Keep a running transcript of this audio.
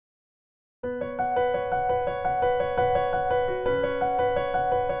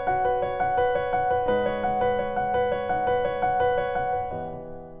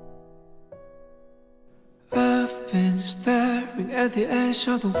hovering at the edge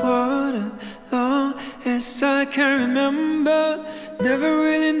of the water, long as I can remember, never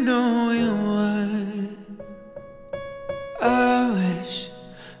really knowing why. I wish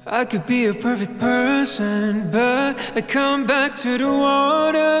I could be a perfect person, but I come back to the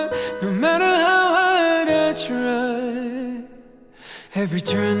water, no matter how hard I try. Every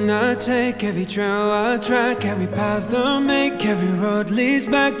turn I take, every trail I track, every path I make, every road leads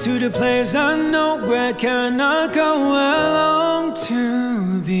back to the place I know. Where can I go? I long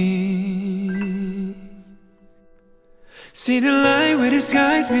to be. See the light where the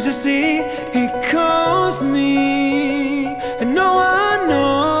skies meets the sea, it calls me, and no one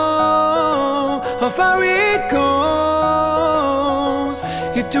knows how far it goes.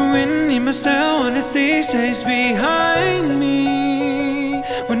 If the wind in my sail on the sea stays behind me,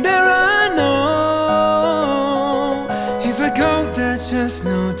 when there I know, if I go there's just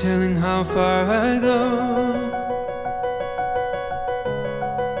no telling how far I go.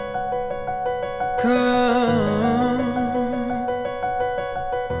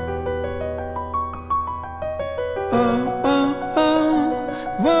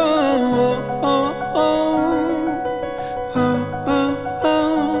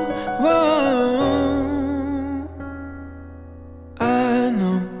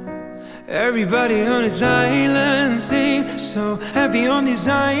 Everybody on this island seems so happy on this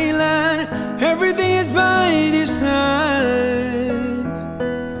island. Everything is by design.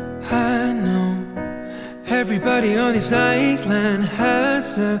 I know everybody on this island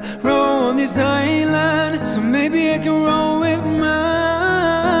has a role on this island, so maybe I can roll with mine.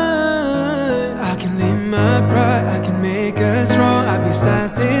 I can leave my pride, I can make us strong. I'll be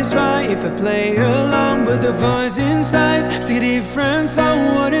satisfied if I play along, but the voice inside see the difference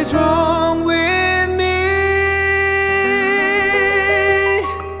on what is wrong with me.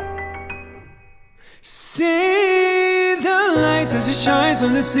 See the lights as it shines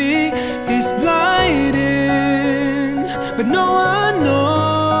on the sea, it's blinding, but no one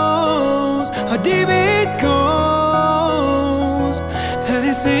knows how deep it goes. And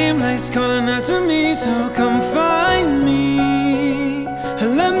it seems like it's calling out to me, so come find me and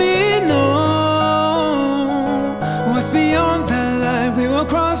let me know what's beyond that light. We will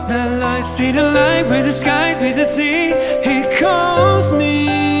cross that line. See the light where the skies meets the sea, it calls me,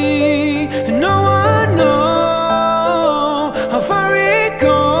 and no one knows how far it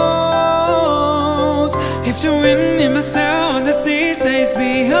goes. If the wind in my sail on the sea stays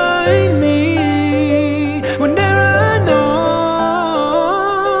behind me,